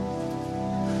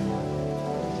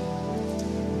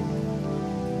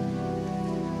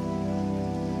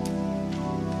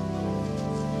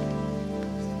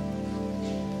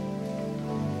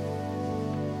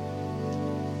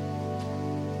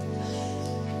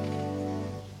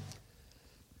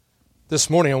This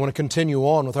morning I want to continue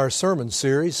on with our sermon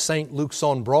series, St. Luke's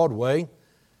on Broadway,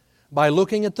 by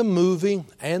looking at the movie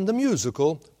and the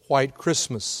musical, White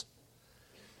Christmas.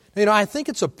 You know, I think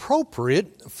it's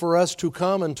appropriate for us to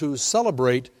come and to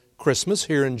celebrate Christmas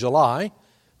here in July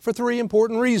for three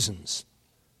important reasons.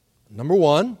 Number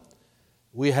one,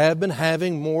 we have been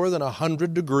having more than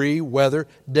 100-degree weather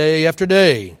day after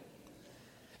day.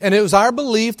 And it was our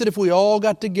belief that if we all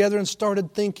got together and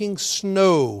started thinking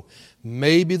snow,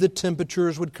 maybe the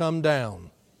temperatures would come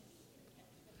down.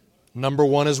 Number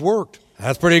one has worked.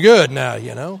 That's pretty good now,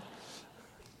 you know.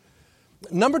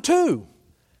 Number two,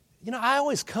 you know, I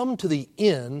always come to the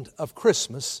end of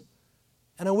Christmas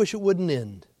and I wish it wouldn't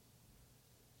end.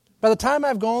 By the time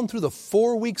I've gone through the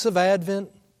 4 weeks of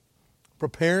Advent,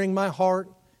 preparing my heart,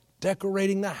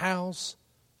 decorating the house,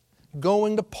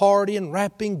 going to party and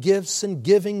wrapping gifts and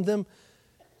giving them,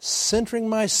 centering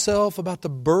myself about the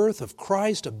birth of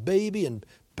Christ, a baby in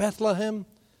Bethlehem,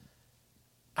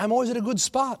 I'm always at a good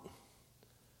spot.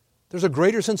 There's a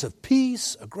greater sense of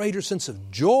peace, a greater sense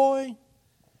of joy.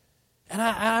 And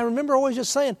I remember always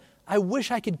just saying, I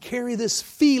wish I could carry this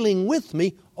feeling with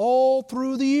me all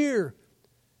through the year.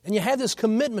 And you have this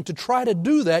commitment to try to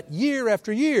do that year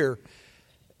after year.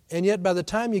 And yet by the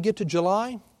time you get to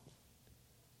July,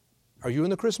 are you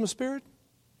in the Christmas spirit?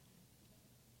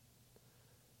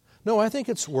 No, I think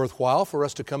it's worthwhile for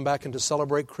us to come back and to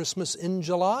celebrate Christmas in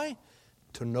July,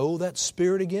 to know that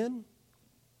spirit again.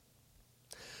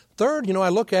 Third, you know, I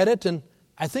look at it and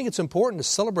I think it's important to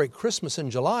celebrate Christmas in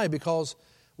July because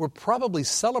we're probably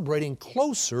celebrating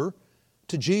closer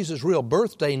to Jesus' real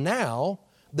birthday now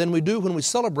than we do when we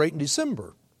celebrate in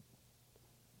December.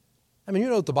 I mean, you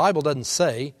know what the Bible doesn't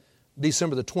say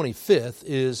December the 25th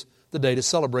is the day to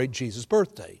celebrate Jesus'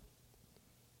 birthday.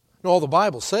 No, all the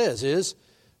Bible says is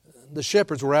the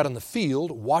shepherds were out in the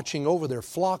field watching over their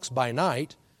flocks by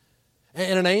night,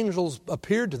 and an angel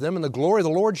appeared to them, and the glory of the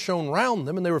Lord shone round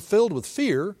them, and they were filled with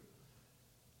fear.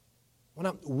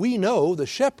 Well, now, we know the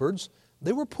shepherds,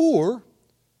 they were poor,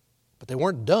 but they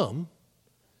weren't dumb.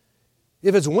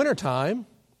 If it's wintertime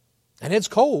and it's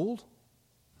cold,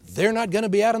 they're not going to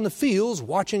be out in the fields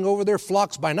watching over their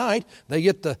flocks by night. They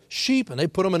get the sheep and they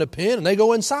put them in a pen and they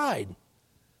go inside.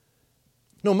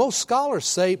 No, most scholars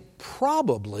say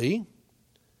probably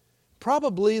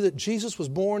that Jesus was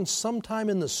born sometime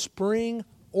in the spring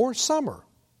or summer.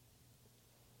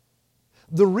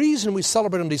 The reason we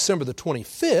celebrate on December the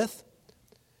 25th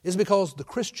is because the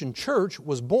Christian church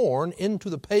was born into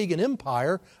the pagan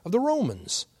empire of the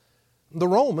Romans. The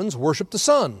Romans worshiped the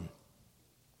sun.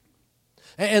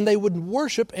 And they would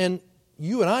worship, and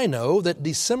you and I know that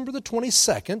December the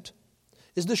 22nd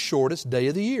is the shortest day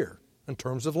of the year in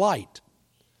terms of light.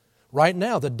 Right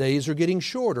now, the days are getting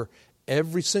shorter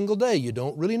every single day. You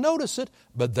don't really notice it,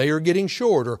 but they are getting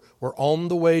shorter. We're on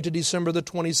the way to December the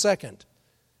 22nd.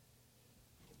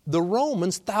 The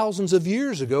Romans, thousands of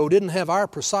years ago, didn't have our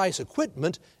precise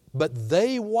equipment, but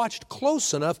they watched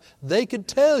close enough they could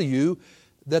tell you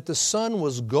that the sun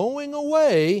was going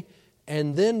away,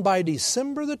 and then by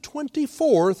December the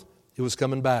 24th, it was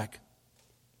coming back.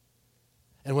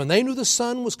 And when they knew the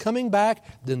sun was coming back,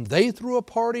 then they threw a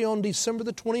party on December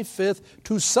the 25th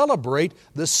to celebrate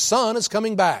the sun is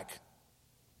coming back.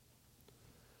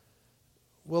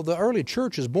 Well, the early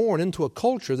church is born into a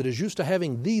culture that is used to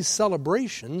having these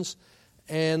celebrations,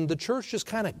 and the church just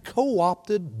kind of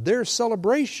co-opted their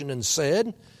celebration and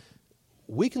said,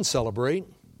 we can celebrate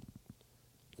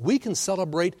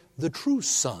the true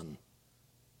sun.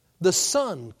 The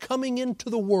Son coming into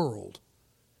the world,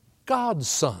 God's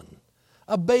Son,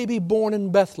 a baby born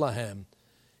in Bethlehem.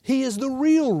 He is the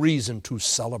real reason to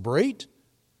celebrate.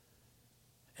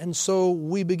 And so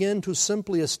we begin to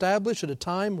simply establish at a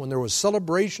time when there was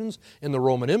celebrations in the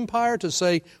Roman Empire to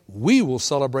say, we will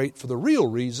celebrate for the real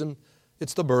reason,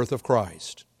 it's the birth of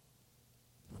Christ.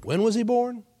 When was He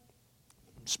born?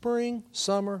 Spring,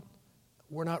 summer,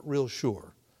 we're not real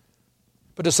sure.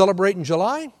 But to celebrate in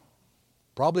July,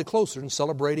 probably closer than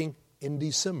celebrating in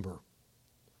December.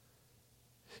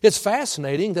 It's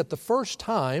fascinating that the first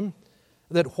time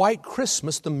that White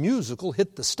Christmas, the musical,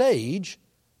 hit the stage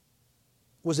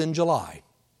was in July.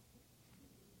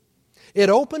 It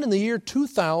opened in the year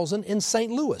 2000 in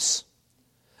St. Louis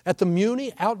at the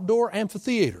Muni Outdoor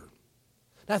Amphitheater.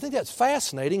 Now, I think that's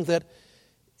fascinating that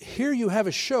here you have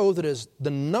a show that is the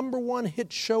number one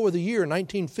hit show of the year in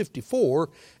 1954,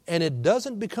 and it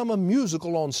doesn't become a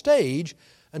musical on stage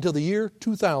until the year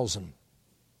 2000.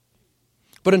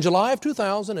 But in July of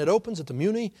 2000, it opens at the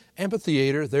Muni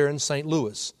Amphitheater there in St.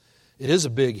 Louis. It is a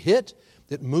big hit.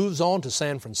 It moves on to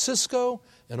San Francisco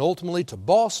and ultimately to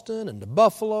Boston and to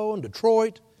Buffalo and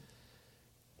Detroit.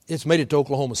 It's made it to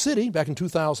Oklahoma City back in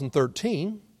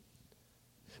 2013,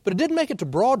 but it didn't make it to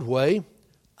Broadway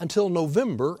until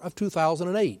November of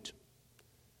 2008.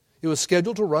 It was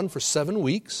scheduled to run for 7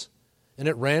 weeks, and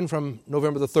it ran from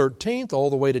November the 13th all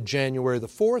the way to January the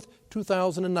 4th,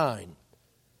 2009.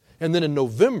 And then in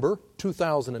November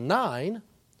 2009,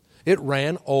 it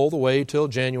ran all the way till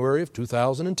January of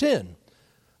 2010.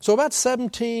 So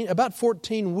about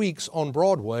 14 weeks on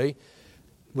Broadway.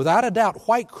 Without a doubt,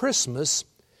 White Christmas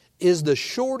is the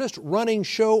shortest running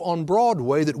show on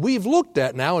Broadway that we've looked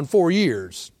at now in 4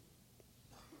 years.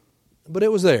 But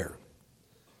it was there.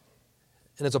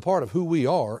 And it's a part of who we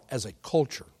are as a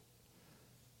culture.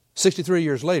 63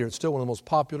 years later, it's still one of the most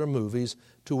popular movies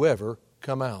to ever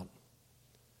come out.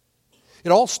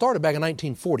 It all started back in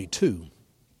 1942.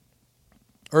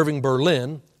 Irving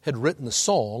Berlin had written the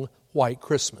song White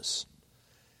Christmas.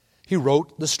 He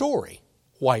wrote the story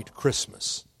White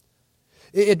Christmas.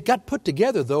 It got put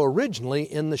together, though, originally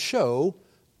in the show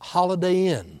Holiday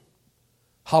Inn.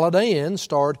 Holiday Inn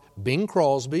starred Bing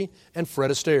Crosby and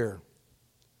Fred Astaire.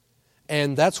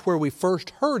 And that's where we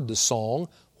first heard the song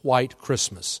White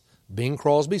Christmas. Bing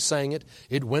Crosby sang it.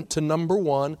 It went to number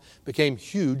 1, became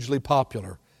hugely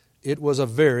popular. It was a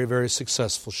very, very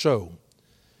successful show.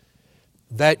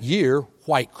 That year,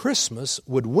 White Christmas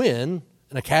would win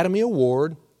an Academy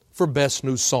Award for Best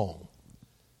New Song.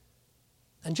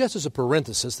 And just as a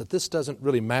parenthesis, that this doesn't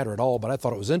really matter at all, but I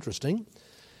thought it was interesting.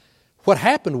 What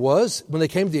happened was, when they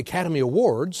came to the Academy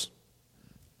Awards,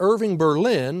 Irving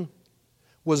Berlin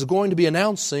was going to be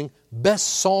announcing Best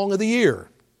Song of the Year.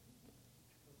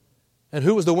 And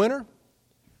who was the winner?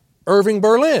 Irving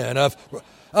Berlin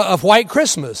of White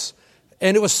Christmas.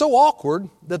 And it was so awkward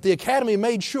that the Academy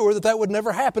made sure that would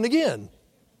never happen again.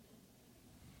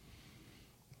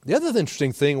 The other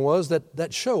interesting thing was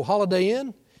that show, Holiday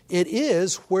Inn, it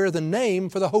is where the name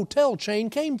for the hotel chain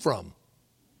came from.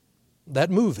 That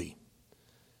movie.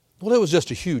 Well, it was just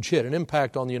a huge hit, an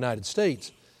impact on the United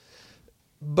States.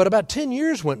 But about 10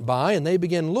 years went by, and they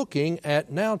began looking at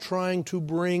now trying to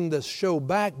bring the show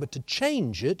back, but to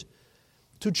change it,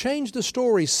 to change the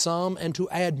story some, and to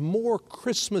add more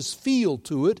Christmas feel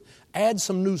to it, add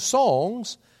some new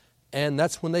songs, and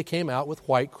that's when they came out with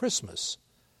White Christmas.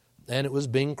 And it was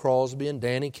Bing Crosby and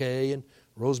Danny Kaye and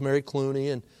Rosemary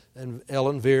Clooney and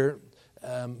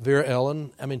Vera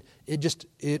Ellen. I mean,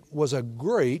 it was a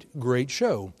great, great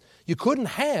show. You couldn't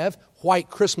have White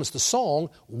Christmas, the song,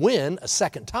 win a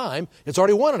second time. It's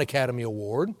already won an Academy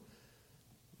Award.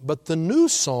 But the new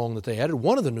song that they added,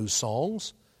 one of the new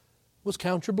songs, was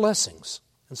Count Your Blessings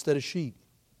instead of Sheep.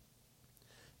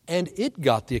 And it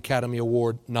got the Academy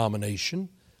Award nomination.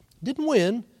 Didn't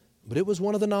win, but it was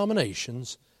one of the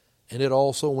nominations. And it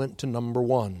also went to number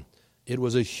 1. It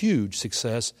was a huge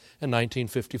success in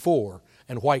 1954.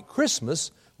 And White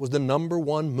Christmas was the number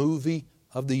 1 movie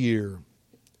of the year.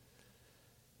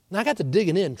 Now, I got to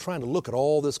digging in, trying to look at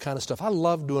all this kind of stuff. I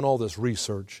love doing all this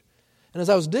research. And as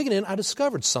I was digging in, I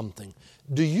discovered something.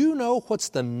 Do you know what's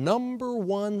the number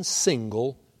 1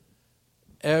 single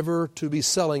ever to be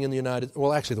selling in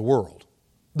the world?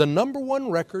 The number 1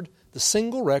 record, the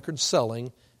single record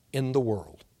selling in the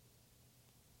world.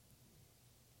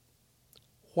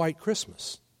 White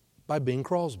Christmas by Bing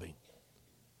Crosby.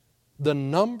 The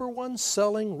number 1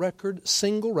 selling record,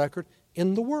 single record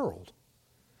in the world.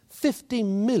 50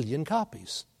 million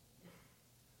copies.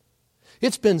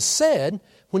 It's been said,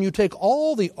 when you take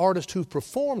all the artists who've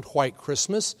performed White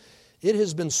Christmas, it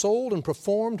has been sold and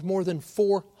performed more than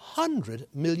 400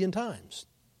 million times.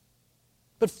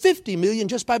 But 50 million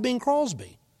just by Bing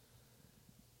Crosby.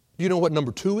 Do you know what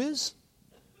number 2 is?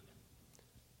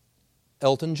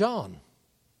 Elton John.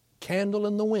 Candle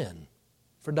in the Wind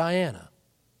for Diana.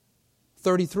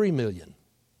 33 million.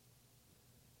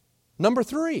 Number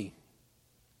 3.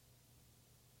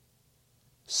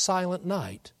 Silent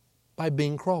Night by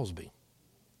Bing Crosby.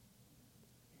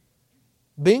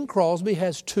 Bing Crosby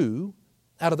has 2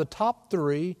 out of the top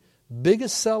 3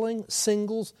 biggest selling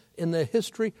singles in the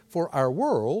history for our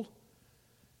world.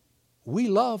 We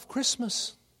love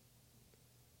Christmas.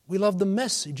 We love the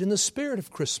message and the spirit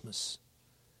of Christmas.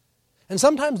 And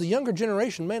sometimes the younger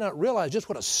generation may not realize just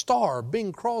what a star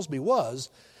Bing Crosby was,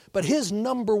 but his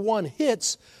number 1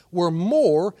 hits were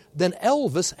more than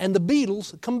Elvis and the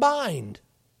Beatles combined.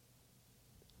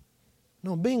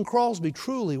 No, Bing Crosby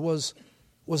truly was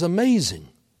amazing.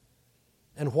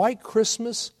 And White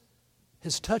Christmas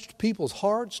has touched people's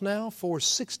hearts now for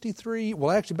 63,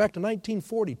 well, actually back to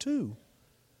 1942,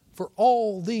 for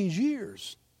all these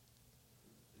years.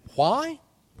 Why?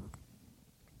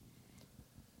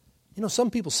 You know,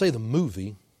 some people say the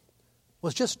movie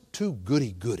was just too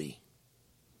goody-goody.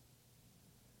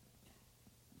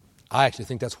 I actually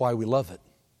think that's why we love it.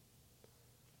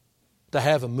 To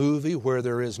have a movie where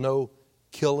there is no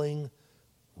killing,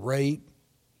 rape,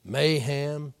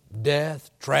 mayhem, death,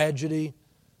 tragedy.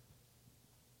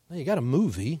 Now you got a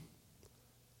movie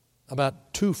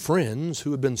about two friends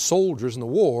who had been soldiers in the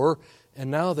war, and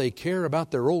now they care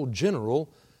about their old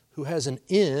general who has an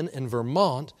inn in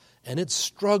Vermont, and it's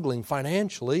struggling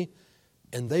financially,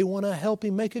 and they want to help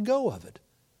him make a go of it.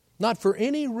 Not for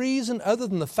any reason other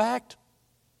than the fact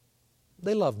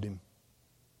they loved him.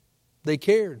 They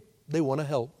cared. They want to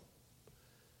help.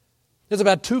 It's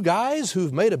about two guys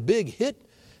who've made a big hit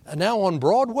now on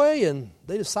Broadway, and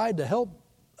they decide to help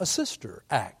a sister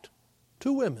act.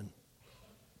 Two women.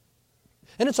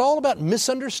 And it's all about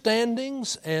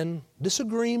misunderstandings and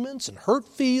disagreements and hurt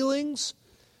feelings,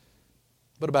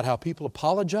 but about how people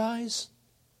apologize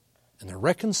and they're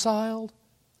reconciled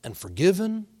and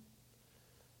forgiven.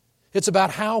 It's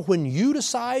about how when you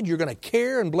decide you're going to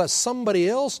care and bless somebody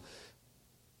else,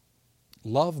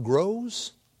 love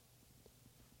grows.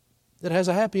 It has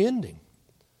a happy ending.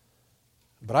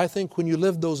 But I think when you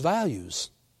live those values,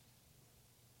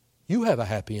 you have a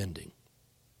happy ending.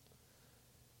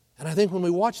 And I think when we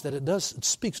watch that, it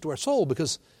speaks to our soul,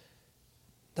 because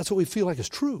that's what we feel like is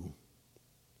true.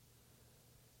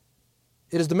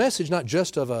 It is the message not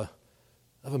just of a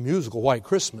musical White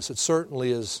Christmas. It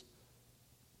certainly is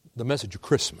the message of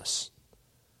Christmas.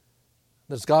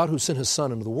 That it's God who sent His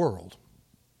Son into the world.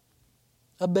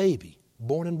 A baby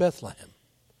born in Bethlehem.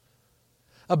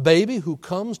 A baby who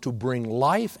comes to bring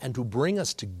life and to bring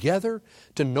us together,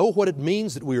 to know what it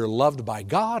means that we are loved by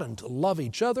God and to love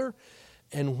each other.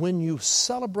 And when you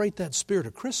celebrate that spirit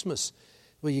of Christmas,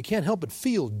 well, you can't help but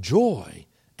feel joy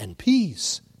and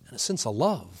peace and a sense of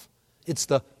love. It's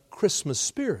the Christmas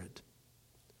spirit.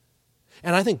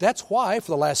 And I think that's why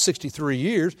for the last 63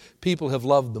 years, people have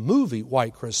loved the movie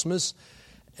White Christmas.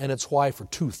 And it's why for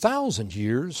 2,000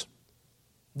 years,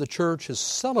 the church has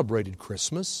celebrated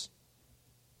Christmas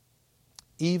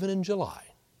even in July.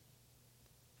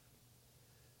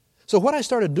 So what I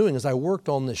started doing as I worked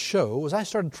on this show was I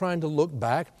started trying to look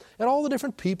back at all the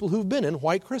different people who've been in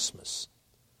White Christmas.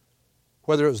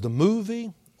 Whether it was the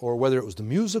movie or whether it was the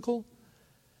musical,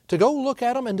 to go look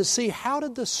at them and to see how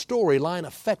did the storyline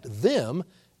affect them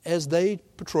as they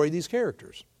portray these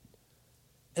characters.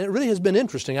 And it really has been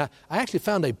interesting. I actually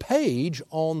found a page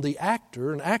on the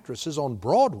actor and actresses on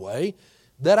Broadway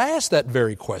that asked that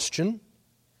very question.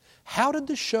 How did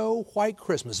the show White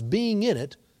Christmas, being in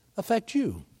it, affect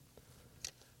you?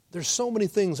 There's so many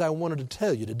things I wanted to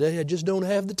tell you today. I just don't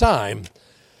have the time.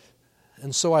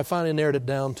 And so I finally narrowed it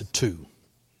down to two.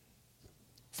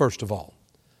 First of all,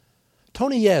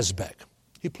 Tony Yazbeck.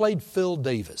 He played Phil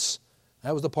Davis.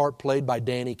 That was the part played by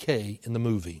Danny Kaye in the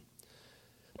movie.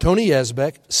 Tony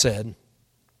Yazbeck said,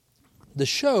 the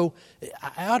show,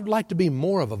 I'd like to be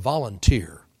more of a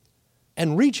volunteer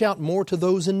and reach out more to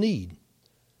those in need.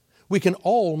 We can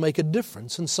all make a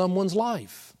difference in someone's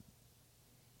life.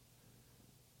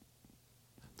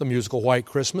 The musical White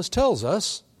Christmas tells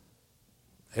us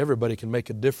everybody can make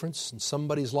a difference in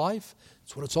somebody's life.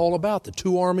 That's what it's all about. The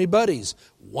two army buddies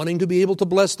wanting to be able to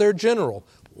bless their general,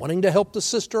 wanting to help the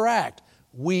sister act.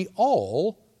 We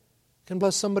all can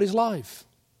bless somebody's life.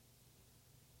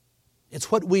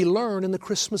 It's what we learn in the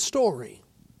Christmas story.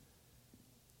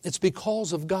 It's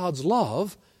because of God's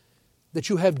love that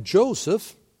you have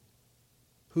Joseph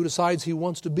who decides he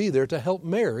wants to be there to help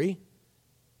Mary,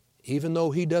 even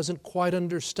though he doesn't quite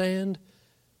understand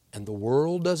and the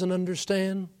world doesn't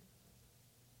understand.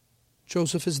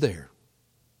 Joseph is there,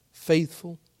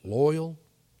 faithful, loyal.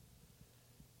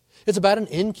 It's about an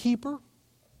innkeeper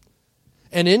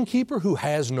who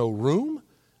has no room,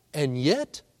 and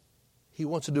yet he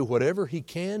wants to do whatever he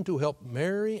can to help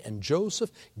Mary and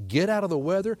Joseph get out of the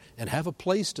weather and have a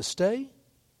place to stay.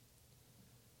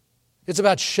 It's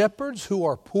about shepherds who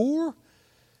are poor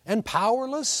and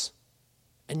powerless,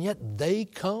 and yet they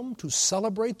come to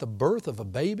celebrate the birth of a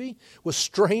baby with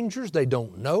strangers they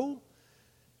don't know.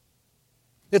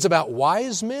 It's about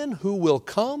wise men who will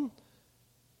come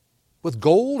with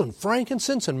gold and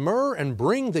frankincense and myrrh and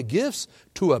bring the gifts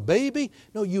to a baby.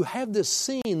 No, you have this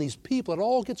scene, these people, it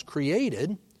all gets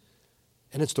created,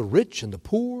 and it's the rich and the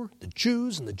poor, the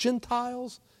Jews and the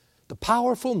Gentiles, the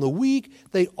powerful and the weak.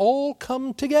 They all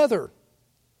come together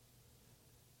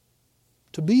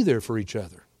to be there for each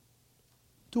other,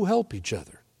 to help each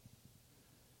other.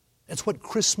 That's what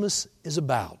Christmas is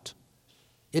about.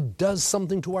 It does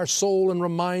something to our soul and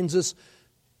reminds us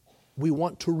we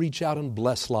want to reach out and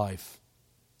bless life.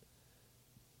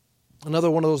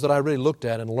 Another one of those that I really looked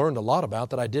at and learned a lot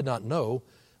about that I did not know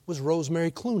was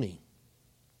Rosemary Clooney.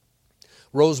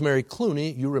 Rosemary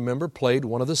Clooney, you remember, played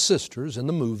one of the sisters in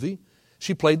the movie.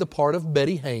 She played the part of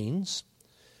Betty Haynes.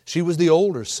 She was the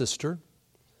older sister.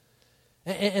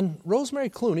 And Rosemary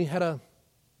Clooney had a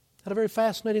very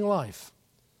fascinating life.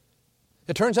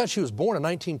 It turns out she was born in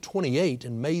 1928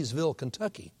 in Maysville,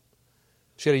 Kentucky.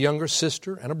 She had a younger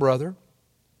sister and a brother.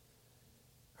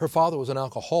 Her father was an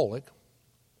alcoholic.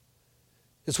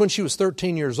 It's when she was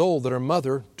 13 years old that her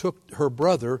mother took her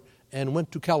brother and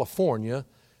went to California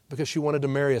because she wanted to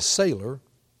marry a sailor.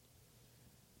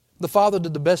 The father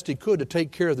did the best he could to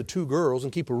take care of the two girls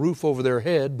and keep a roof over their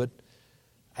head, but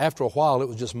after a while it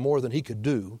was just more than he could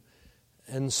do.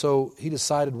 And so he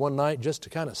decided one night just to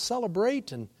kind of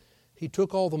celebrate, and he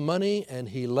took all the money and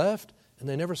he left, and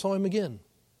they never saw him again.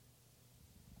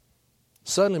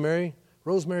 Suddenly,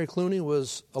 Rosemary Clooney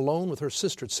was alone with her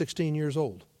sister at 16 years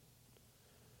old.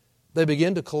 They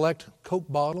began to collect Coke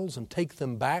bottles and take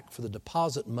them back for the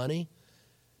deposit money.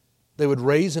 They would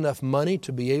raise enough money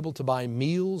to be able to buy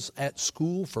meals at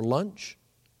school for lunch.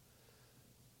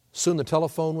 Soon the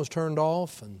telephone was turned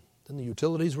off, and then the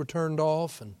utilities were turned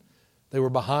off, and they were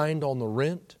behind on the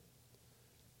rent.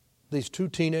 These two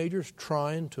teenagers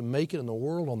trying to make it in the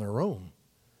world on their own.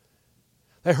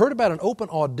 They heard about an open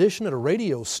audition at a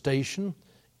radio station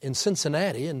in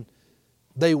Cincinnati, and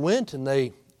they went and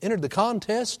they entered the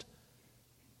contest,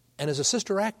 and as a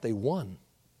sister act, they won.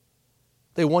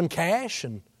 They won cash,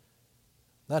 and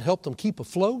that helped them keep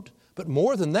afloat. But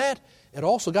more than that, it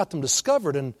also got them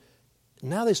discovered, and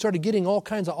now they started getting all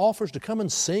kinds of offers to come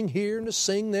and sing here and to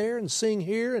sing there and sing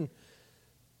here. And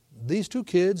these two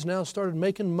kids now started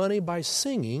making money by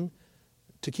singing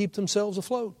to keep themselves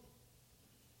afloat.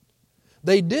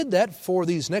 They did that for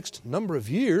these next number of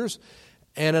years,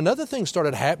 and another thing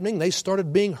started happening. They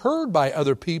started being heard by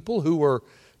other people who were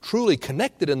truly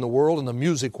connected in the world, in the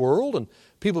music world, and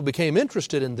people became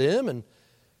interested in them. And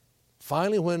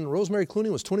finally, when Rosemary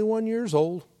Clooney was 21 years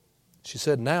old, she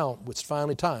said, now it's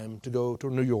finally time to go to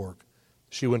New York.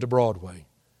 She went to Broadway.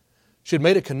 She had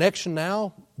made a connection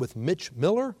now with Mitch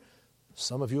Miller.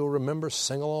 Some of you will remember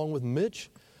Sing Along with Mitch.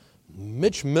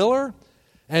 Mitch Miller.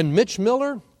 And Mitch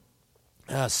Miller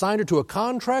signed her to a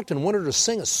contract and wanted her to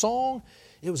sing a song.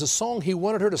 It was a song he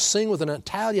wanted her to sing with an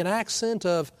Italian accent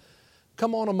of,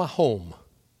 "Come on to my home.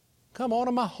 Come on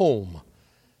to my home."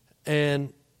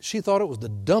 And she thought it was the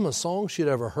dumbest song she'd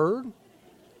ever heard.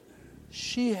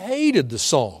 She hated the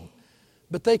song,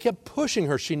 but they kept pushing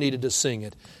her she needed to sing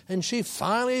it. And she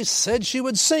finally said she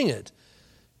would sing it.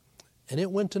 And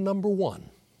it went to number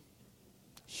 1.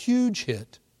 Huge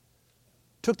hit.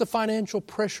 Took the financial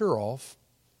pressure off.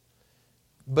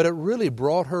 But it really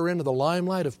brought her into the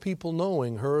limelight of people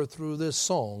knowing her through this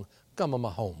song, "Come on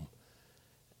my home."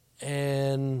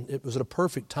 And it was at a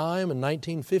perfect time in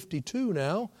 1952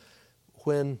 now,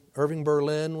 when Irving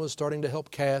Berlin was starting to help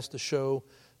cast the show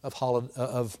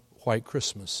of White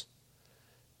Christmas.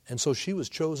 And so she was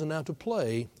chosen now to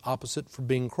play opposite for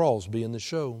Bing Crosby in the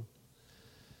show.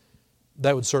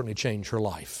 That would certainly change her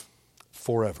life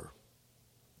forever.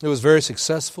 It was very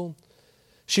successful.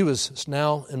 She was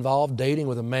now involved dating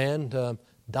with a man,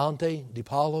 Dante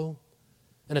DiPaolo,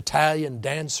 an Italian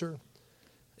dancer.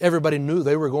 Everybody knew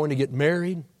they were going to get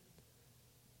married.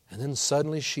 And then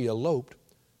suddenly she eloped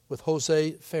with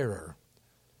Jose Ferrer.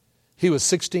 He was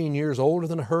 16 years older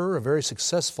than her, a very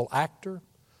successful actor.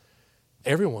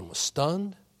 Everyone was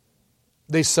stunned.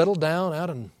 They settled down out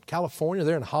in California,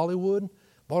 there in Hollywood,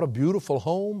 bought a beautiful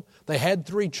home. They had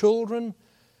 3 children,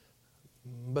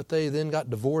 but they then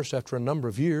got divorced after a number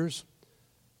of years.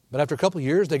 But after a couple of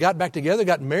years, they got back together,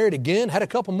 got married again, had a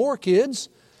couple more kids.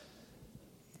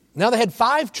 Now they had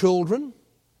 5 children.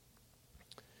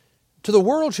 To the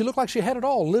world, she looked like she had it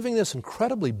all, living this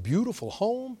incredibly beautiful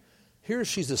home. Here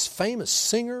she's this famous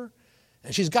singer,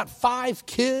 and she's got 5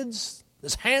 kids,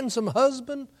 this handsome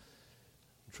husband.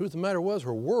 The truth of the matter was,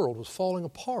 her world was falling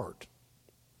apart.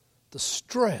 The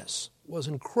stress was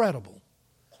incredible.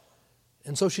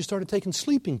 And so she started taking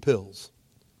sleeping pills,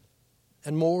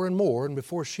 and more, and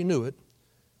before she knew it,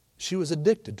 she was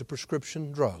addicted to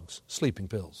prescription drugs, sleeping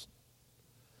pills.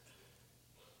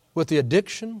 With the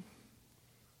addiction,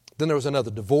 then there was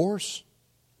another divorce,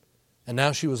 and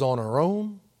now she was on her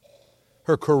own.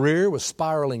 Her career was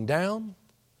spiraling down.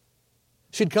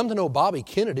 She'd come to know Bobby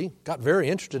Kennedy, got very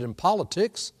interested in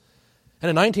politics, and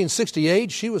in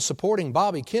 1968 she was supporting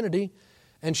Bobby Kennedy,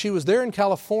 and she was there in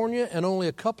California and only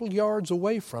a couple of yards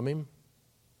away from him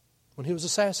when he was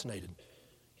assassinated.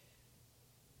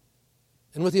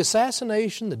 And with the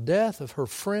assassination, the death of her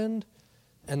friend,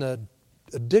 and the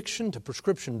addiction to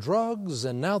prescription drugs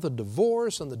and now the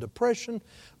divorce and the depression.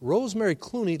 Rosemary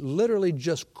Clooney literally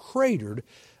just cratered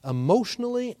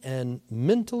emotionally and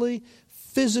mentally,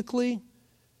 physically.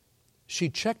 She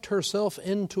checked herself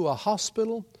into a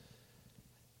hospital,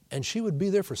 and she would be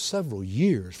there for several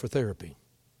years for therapy.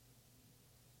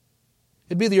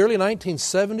 It'd be the early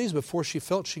 1970s before she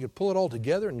felt she could pull it all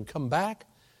together and come back.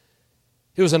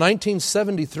 It was in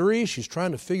 1973. She's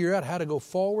trying to figure out how to go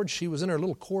forward. She was in her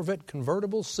little Corvette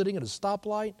convertible sitting at a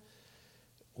stoplight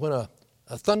when a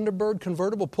Thunderbird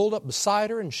convertible pulled up beside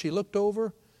her, and she looked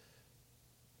over,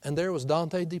 and there was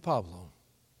Dante DiPablo.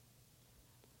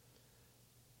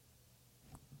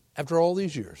 After all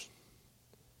these years,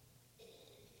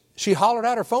 she hollered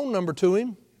out her phone number to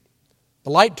him. The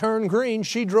light turned green.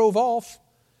 She drove off.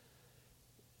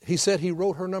 He said he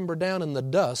wrote her number down in the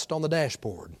dust on the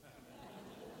dashboard.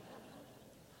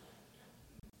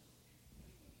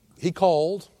 He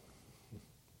called.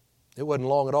 It wasn't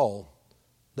long at all.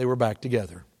 They were back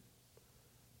together.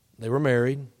 They were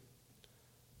married.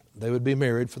 They would be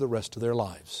married for the rest of their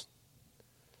lives.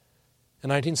 In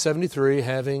 1973,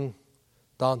 having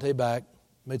Dante back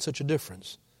made such a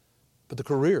difference. But the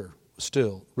career was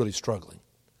still really struggling.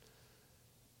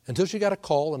 Until she got a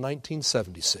call in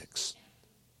 1976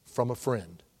 from a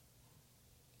friend,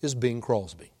 is Bing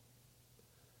Crosby.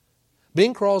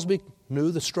 Bing Crosby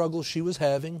knew the struggle she was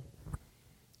having,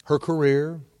 her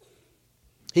career.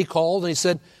 He called and he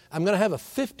said, I'm going to have a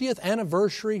 50th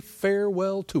anniversary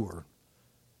farewell tour.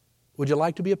 Would you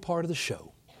like to be a part of the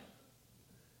show?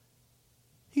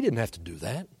 He didn't have to do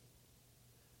that.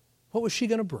 What was she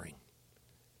going to bring?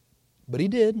 But he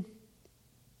did.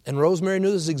 And Rosemary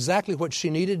knew this is exactly what she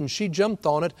needed, and she jumped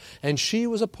on it, and she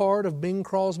was a part of Bing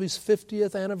Crosby's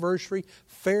 50th anniversary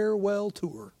farewell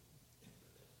tour.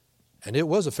 And it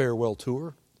was a farewell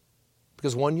tour,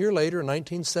 because 1 year later, in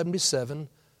 1977,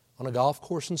 on a golf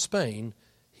course in Spain,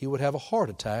 he would have a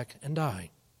heart attack and die,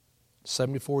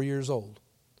 74 years old.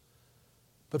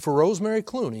 But for Rosemary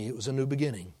Clooney, it was a new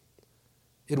beginning.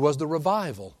 It was the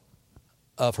revival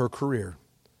of her career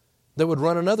that would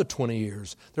run another 20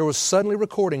 years. There was suddenly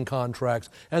recording contracts,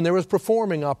 and there was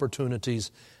performing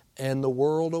opportunities, and the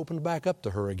world opened back up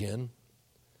to her again.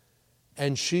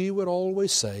 And she would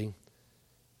always say,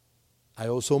 I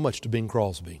owe so much to Bing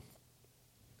Crosby,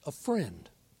 a friend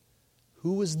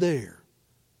who was there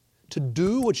to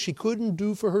do what she couldn't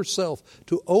do for herself,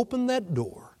 to open that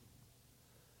door,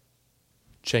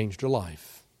 changed her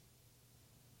life.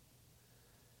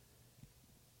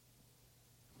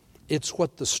 It's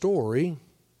what the story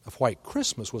of White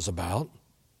Christmas was about.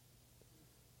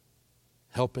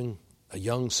 Helping a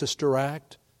young sister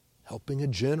act, helping a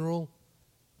general,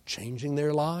 changing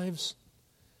their lives.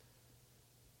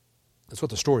 That's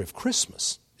what the story of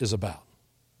Christmas is about.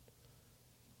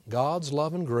 God's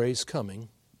love and grace coming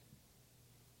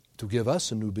to give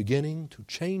us a new beginning, to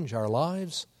change our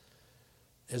lives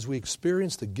as we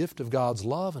experience the gift of God's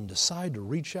love and decide to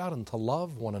reach out and to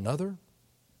love one another.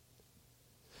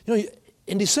 You know,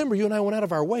 in December, you and I went out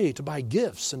of our way to buy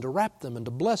gifts and to wrap them and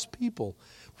to bless people.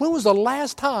 When was the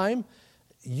last time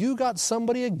you got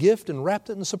somebody a gift and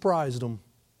wrapped it and surprised them?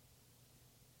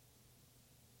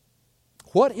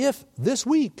 What if this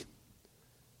week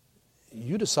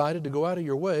you decided to go out of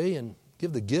your way and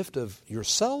give the gift of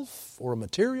yourself or a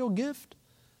material gift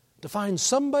to find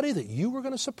somebody that you were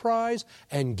going to surprise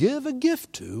and give a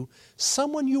gift to,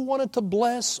 someone you wanted to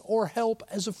bless or help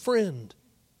as a friend?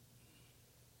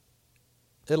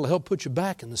 It'll help put you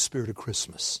back in the spirit of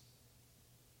Christmas.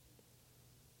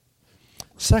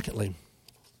 Secondly,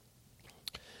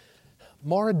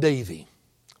 Maura Davey.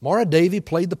 Maura Davey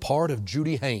played the part of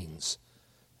Judy Haynes.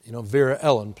 You know, Vera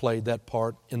Ellen played that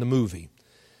part in the movie.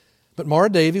 But Maura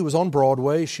Davey was on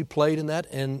Broadway. She played in that,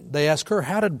 and they asked her,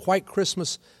 how did White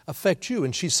Christmas affect you?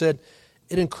 And she said,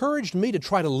 it encouraged me to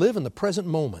try to live in the present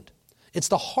moment. It's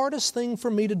the hardest thing for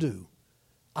me to do.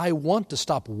 I want to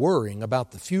stop worrying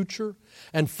about the future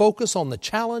and focus on the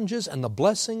challenges and the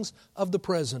blessings of the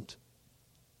present.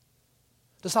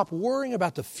 To stop worrying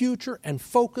about the future and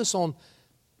focus on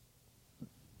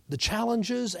the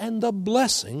challenges and the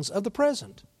blessings of the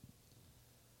present.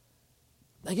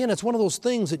 Again, it's one of those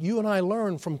things that you and I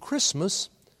learn from Christmas,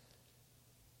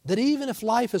 that even if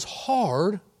life is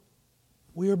hard,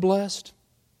 we are blessed.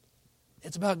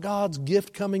 It's about God's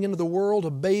gift coming into the world,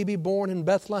 a baby born in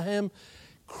Bethlehem.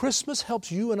 Christmas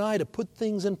helps you and I to put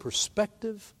things in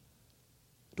perspective,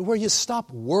 to where you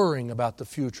stop worrying about the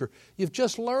future. You've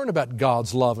just learned about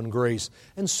God's love and grace,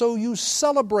 and so you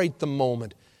celebrate the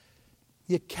moment.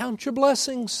 You count your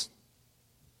blessings.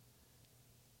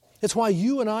 It's why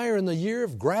you and I are in the year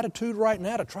of gratitude right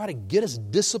now to try to get us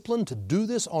disciplined to do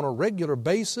this on a regular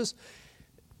basis.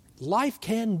 Life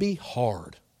can be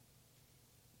hard.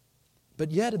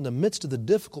 But yet in the midst of the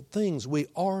difficult things, we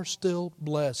are still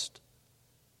blessed.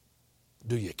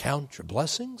 Do you count your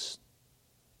blessings?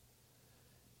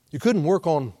 You couldn't work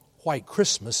on White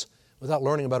Christmas without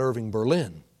learning about Irving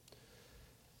Berlin.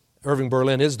 Irving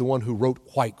Berlin is the one who wrote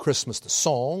White Christmas, the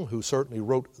song, who certainly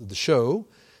wrote the show.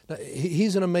 Now,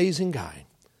 he's an amazing guy.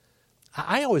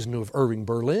 I always knew of Irving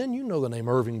Berlin. You know the name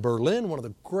Irving Berlin, one of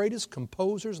the greatest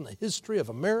composers in the history of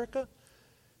America.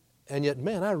 And yet,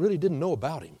 man, I really didn't know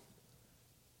about him.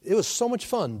 It was so much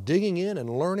fun digging in and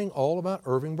learning all about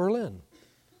Irving Berlin.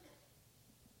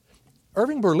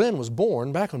 Irving Berlin was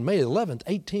born back on May 11th,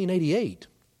 1888.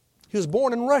 He was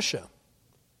born in Russia,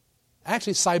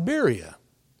 actually Siberia,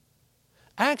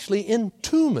 actually in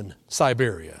Tumen,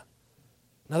 Siberia.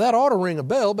 Now that ought to ring a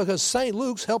bell because St.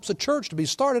 Luke's helps a church to be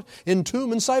started in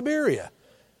Tumen, Siberia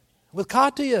with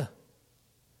Katya.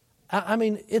 I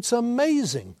mean, it's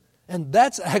amazing. And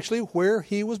that's actually where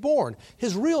he was born.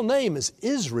 His real name is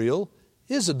Israel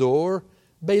Isidore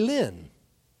Belin.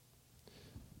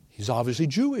 He's obviously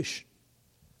Jewish.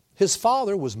 His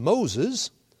father was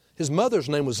Moses. His mother's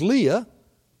name was Leah.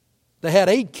 They had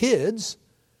 8 kids.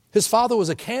 His father was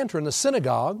a cantor in the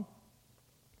synagogue.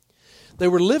 They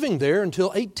were living there until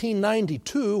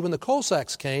 1892 when the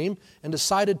Cossacks came and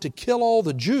decided to kill all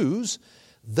the Jews.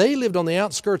 They lived on the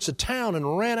outskirts of town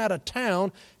and ran out of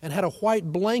town and had a white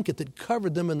blanket that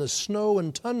covered them in the snow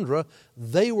and tundra.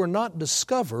 They were not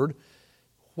discovered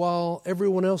while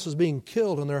everyone else was being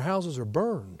killed and their houses are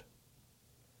burned.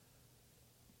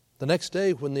 The next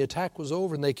day when the attack was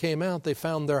over and they came out, they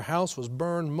found their house was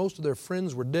burned. Most of their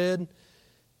friends were dead.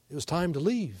 It was time to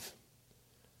leave.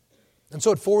 And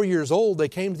so at 4 years old, they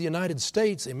came to the United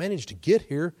States. They managed to get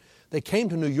here. They came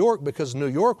to New York because New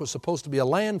York was supposed to be a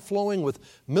land flowing with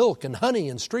milk and honey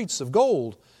and streets of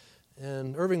gold.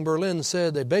 And Irving Berlin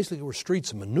said they basically were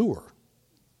streets of manure.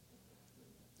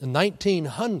 In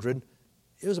 1900,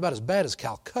 it was about as bad as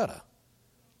Calcutta.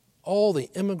 All the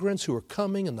immigrants who were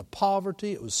coming and the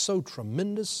poverty, it was so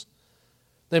tremendous.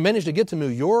 They managed to get to New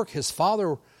York. His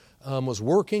father was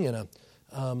working in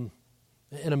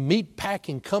a meat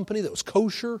packing company that was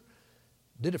kosher.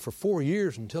 Did it for 4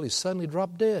 years until he suddenly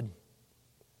dropped dead.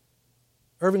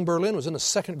 Irving Berlin was in the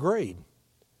 2nd grade.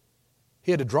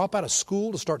 He had to drop out of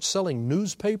school to start selling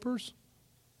newspapers.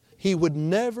 He would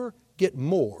never get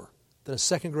more than a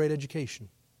 2nd grade education.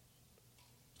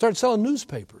 Started selling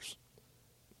newspapers.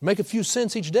 Make a few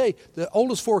cents each day. The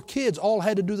oldest 4 kids all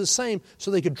had to do the same so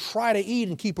they could try to eat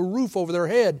and keep a roof over their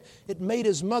head. It made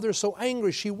his mother so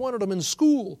angry she wanted them in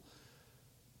school.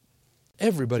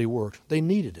 Everybody worked. They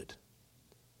needed it.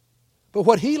 But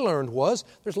what he learned was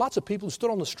there's lots of people who stood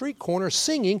on the street corner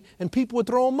singing and people would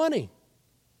throw him money.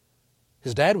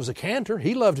 His dad was a cantor.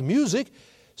 He loved music.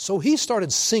 So he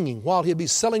started singing while he'd be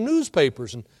selling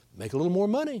newspapers and make a little more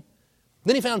money.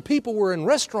 Then he found people were in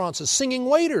restaurants as singing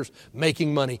waiters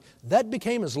making money. That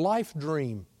became his life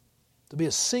dream, to be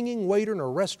a singing waiter in a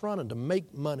restaurant and to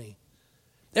make money.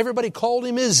 Everybody called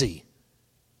him Izzy.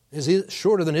 Izzy,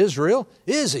 shorter than Israel.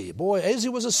 Izzy. Boy, Izzy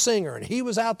was a singer and he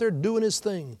was out there doing his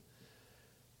thing.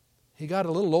 He got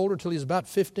a little older till he was about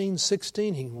 15,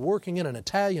 16. He was working in an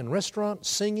Italian restaurant,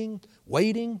 singing,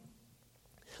 waiting.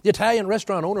 The Italian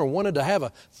restaurant owner wanted to have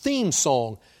a theme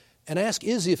song and asked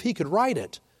Izzy if he could write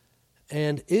it.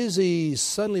 And Izzy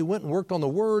suddenly went and worked on the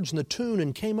words and the tune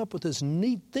and came up with this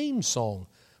neat theme song.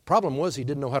 Problem was he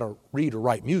didn't know how to read or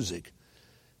write music.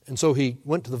 And so he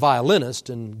went to the violinist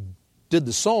and did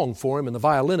the song for him, and the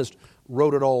violinist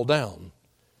wrote it all down.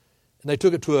 And they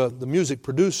took it to the music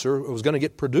producer. It was going to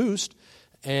get produced,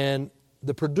 and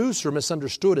the producer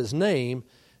misunderstood his name,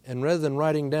 and rather than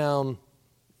writing down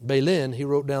Belin, he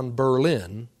wrote down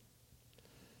Berlin,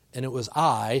 and it was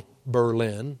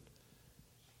Berlin.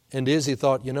 And Izzy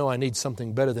thought, I need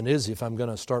something better than Izzy if I'm going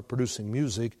to start producing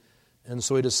music. And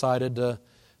so he decided,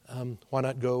 why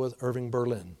not go with Irving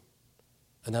Berlin?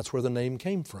 And that's where the name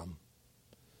came from.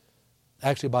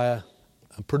 Actually by a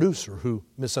producer who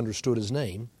misunderstood his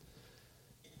name.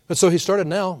 And so he started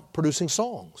now producing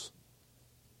songs.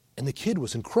 And the kid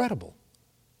was incredible.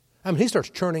 I mean, he starts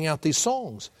churning out these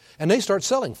songs. And they start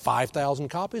selling 5,000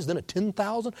 copies, then a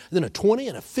 10,000, then a 20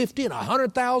 and a 50 and a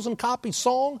 100,000 copy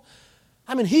song.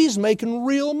 I mean, he's making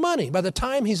real money. By the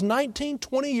time he's 19,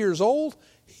 20 years old,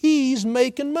 he's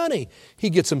making money. He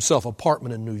gets himself an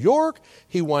apartment in New York.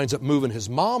 He winds up moving his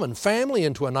mom and family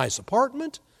into a nice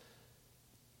apartment.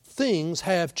 Things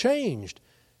have changed.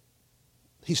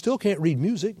 He still can't read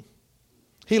music.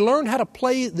 He learned how to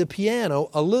play the piano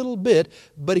a little bit,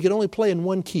 but he could only play in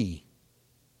one key.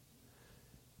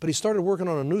 But he started working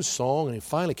on a new song, and he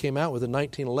finally came out with it in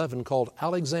 1911 called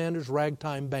Alexander's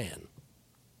Ragtime Band.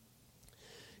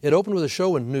 It opened with a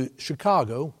show in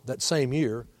Chicago that same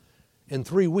year. In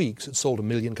 3 weeks, it sold 1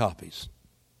 million copies.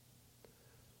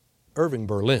 Irving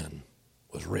Berlin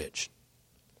was rich.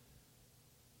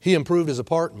 He improved his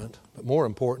apartment, but more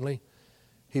importantly,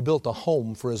 he built a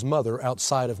home for his mother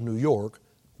outside of New York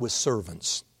with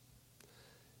servants.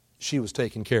 She was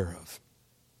taken care of,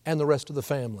 and the rest of the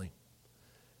family.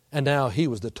 And now he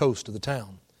was the toast of the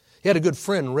town. He had a good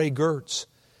friend, Ray Gertz.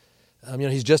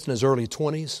 He's just in his early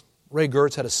 20s. Ray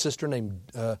Gertz had a sister named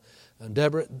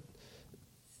Deborah.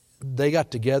 They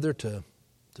got together to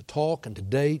talk and to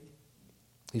date.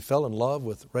 He fell in love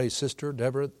with Ray's sister,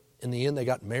 Deborah. In the end, they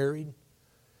got married.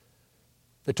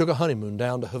 They took a honeymoon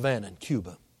down to Havana in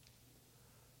Cuba.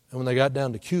 And when they got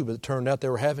down to Cuba, it turned out they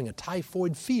were having a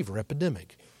typhoid fever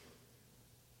epidemic.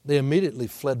 They immediately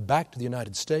fled back to the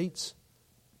United States.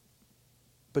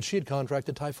 But she had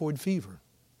contracted typhoid fever.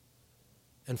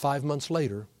 And 5 months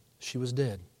later, she was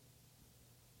dead.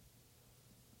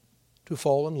 To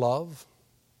fall in love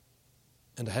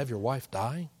and to have your wife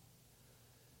die?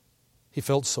 He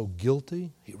felt so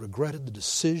guilty. He regretted the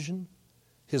decision.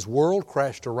 His world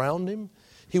crashed around him.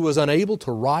 He was unable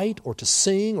to write or to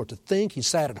sing or to think. He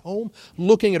sat at home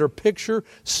looking at her picture,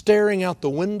 staring out the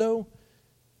window.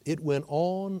 It went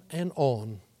on and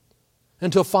on.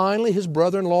 Until finally his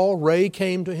brother-in-law, Ray,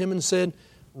 came to him and said,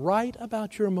 "Write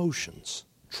about your emotions.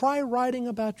 Try writing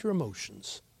about your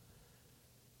emotions."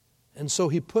 And so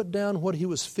he put down what he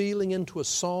was feeling into a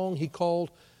song he called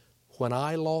When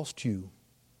I Lost You.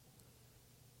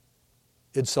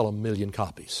 It'd sell 1 million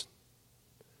copies.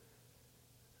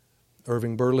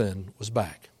 Irving Berlin was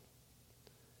back.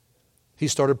 He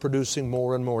started producing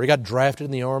more and more. He got drafted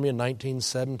in the Army in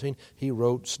 1917. He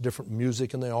wrote different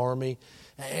music in the Army.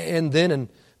 And then in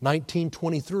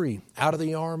 1923, out of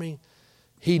the Army,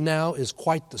 he now is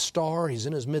quite the star. He's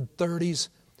in his mid-30s.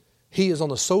 He is on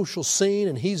the social scene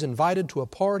and he's invited to a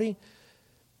party.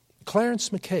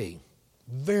 Clarence Mackay,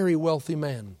 very wealthy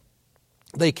man.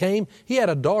 They came. He had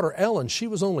a daughter, Ellen. She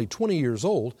was only 20 years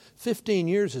old, 15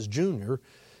 years his junior.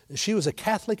 She was a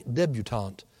Catholic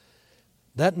debutante.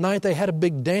 That night they had a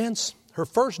big dance. Her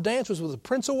first dance was with the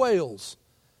Prince of Wales.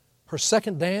 Her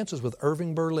second dance was with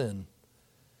Irving Berlin.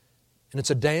 And it's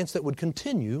a dance that would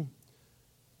continue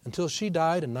until she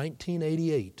died in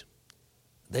 1988.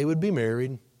 They would be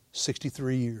married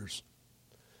 63 years.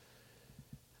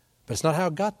 But it's not how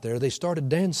it got there. They started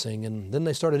dancing, and then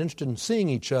they started interested in seeing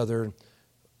each other.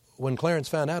 When Clarence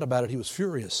found out about it, he was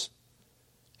furious.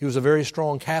 He was a very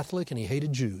strong Catholic, and he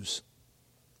hated Jews.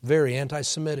 Very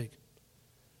anti-Semitic.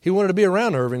 He wanted to be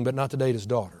around Irving, but not to date his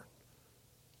daughter.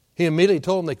 He immediately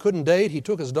told them they couldn't date. He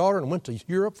took his daughter and went to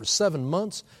Europe for 7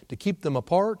 months to keep them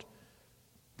apart.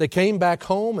 They came back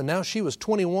home, and now she was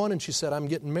 21, and she said, "I'm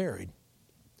getting married."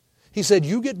 He said,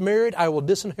 "You get married, I will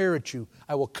disinherit you.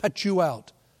 I will cut you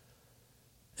out."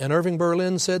 And Irving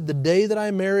Berlin said, "The day that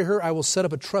I marry her, I will set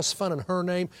up a trust fund in her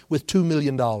name with $2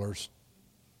 million.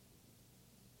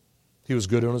 He was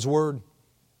good on his word.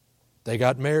 They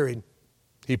got married.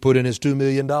 He put in his $2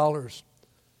 million.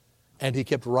 And he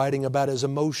kept writing about his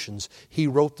emotions. He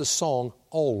wrote the song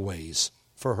Always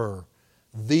for her.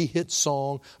 The hit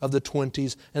song of the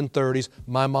 20s and 30s.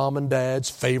 My mom and dad's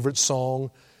favorite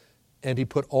song. And he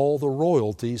put all the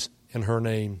royalties in her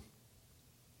name.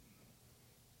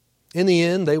 In the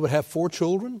end, they would have 4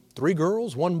 children, 3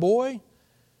 girls, 1 boy.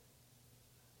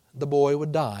 The boy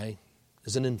would die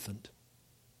as an infant.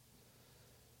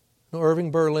 Now,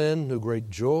 Irving Berlin knew great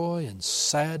joy and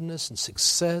sadness and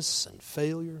success and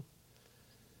failure.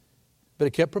 But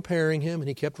it kept preparing him, and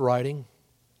he kept writing.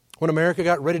 When America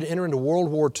got ready to enter into World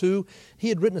War II, he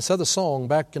had written this other song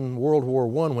back in World War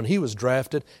I when he was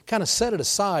drafted, kind of set it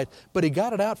aside, but he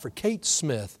got it out for Kate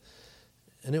Smith,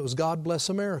 and it was God Bless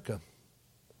America.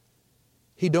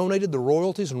 He donated the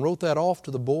royalties and wrote that off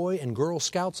to the Boy and Girl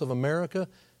Scouts of America.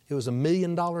 It was $1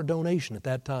 million donation at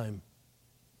that time.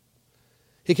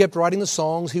 He kept writing the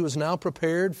songs. He was now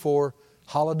prepared for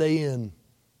Holiday Inn.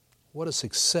 What a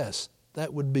success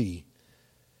that would be.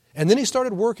 And then he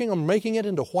started working on making it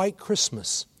into White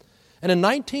Christmas. And in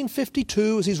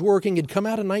 1952, as he's working, he'd come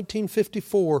out in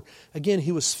 1954. Again,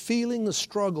 he was feeling the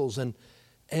struggles and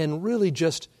really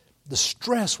just the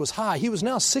stress was high. He was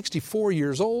now 64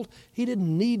 years old. He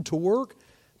didn't need to work,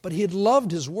 but he had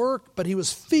loved his work, but he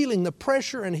was feeling the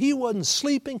pressure and he wasn't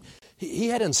sleeping. He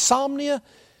had insomnia,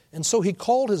 and so he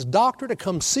called his doctor to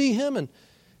come see him,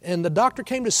 and the doctor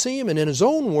came to see him, and in his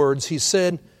own words, he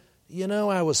said,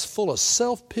 I was full of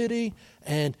self-pity,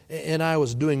 and I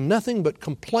was doing nothing but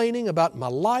complaining about my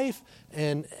life,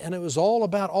 and it was all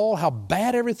about how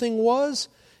bad everything was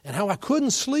and how I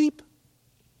couldn't sleep.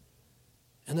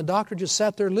 And the doctor just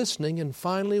sat there listening, and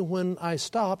finally when I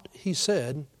stopped, he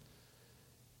said,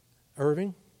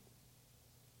 "Irving,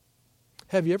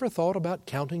 have you ever thought about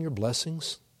counting your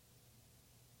blessings?"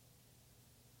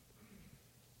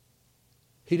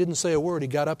 He didn't say a word. He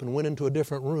got up and went into a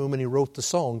different room, and he wrote the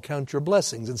song, "Count Your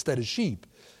Blessings," instead of "Sheep,"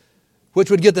 which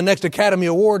would get the next Academy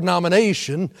Award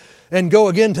nomination and go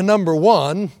again to number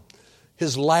one,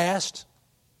 his last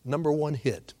number one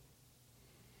hit.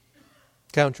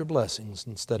 Count your blessings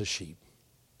instead of sheep.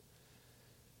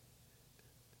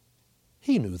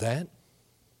 He knew that.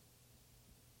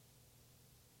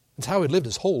 It's how he lived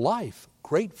his whole life,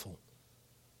 grateful.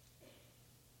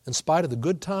 In spite of the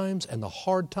good times and the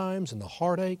hard times and the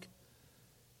heartache,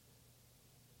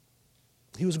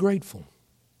 he was grateful.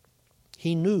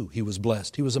 He knew he was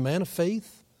blessed. He was a man of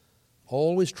faith,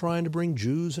 always trying to bring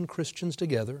Jews and Christians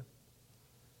together.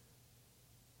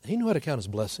 He knew how to count his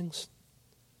blessings.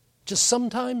 Just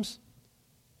sometimes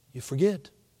you forget.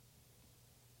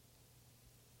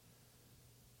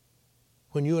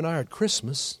 When you and I are at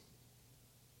Christmas,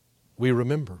 we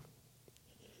remember.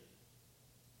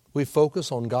 We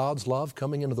focus on God's love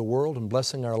coming into the world and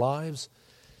blessing our lives.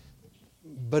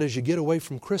 But as you get away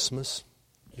from Christmas,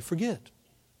 you forget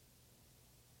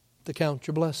to count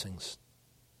your blessings.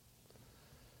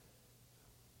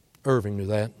 Irving knew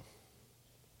that.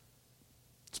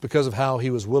 It's because of how he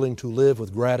was willing to live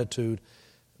with gratitude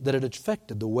that it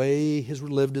affected the way he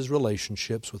lived his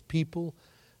relationships with people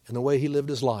and the way he lived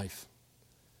his life.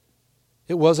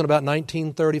 It wasn't about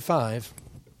 1935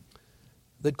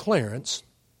 that Clarence,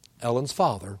 Ellen's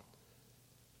father,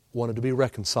 wanted to be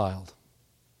reconciled.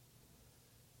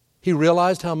 He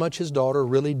realized how much his daughter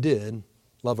really did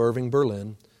love Irving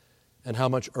Berlin and how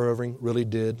much Irving really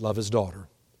did love his daughter.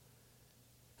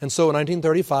 And so in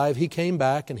 1935, he came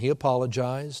back and he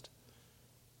apologized,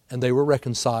 and they were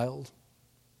reconciled,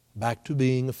 back to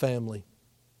being a family.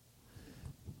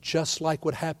 Just like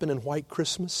what happened in White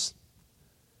Christmas.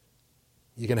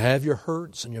 You can have your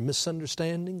hurts and your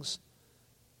misunderstandings,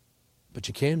 but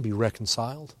you can be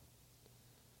reconciled.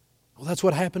 Well, that's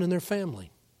what happened in their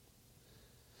family.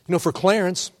 For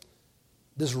Clarence,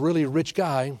 this really rich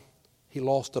guy, he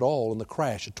lost it all in the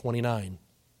crash at 29.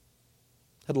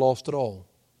 Had lost it all.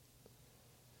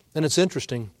 And it's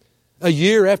interesting, a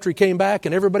year after he came back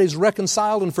and everybody's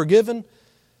reconciled and forgiven,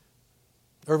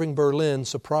 Irving Berlin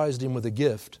surprised him with a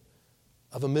gift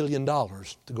of $1 million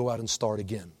to go out and start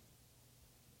again.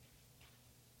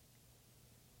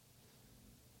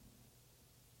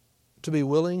 To be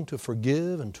willing to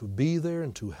forgive and to be there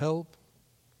and to help.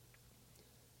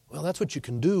 Well, that's what you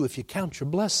can do if you count your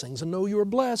blessings and know you are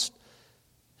blessed.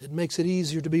 It makes it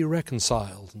easier to be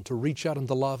reconciled and to reach out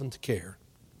into love and to care.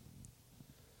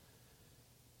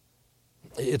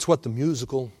 It's what the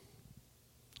musical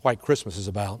White Christmas is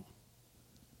about.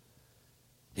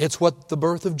 It's what the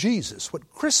birth of Jesus, what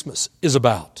Christmas is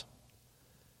about.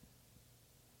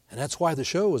 And that's why the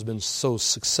show has been so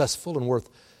successful and worth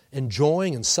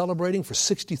enjoying and celebrating for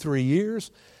 63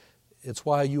 years. It's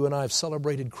why you and I have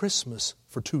celebrated Christmas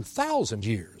for 2,000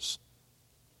 years,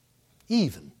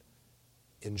 even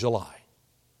in July.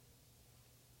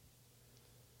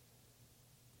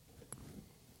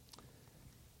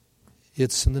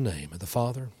 It's in the name of the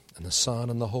Father, and the Son,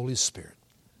 and the Holy Spirit.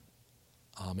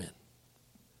 Amen.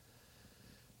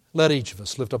 Let each of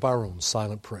us lift up our own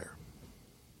silent prayer.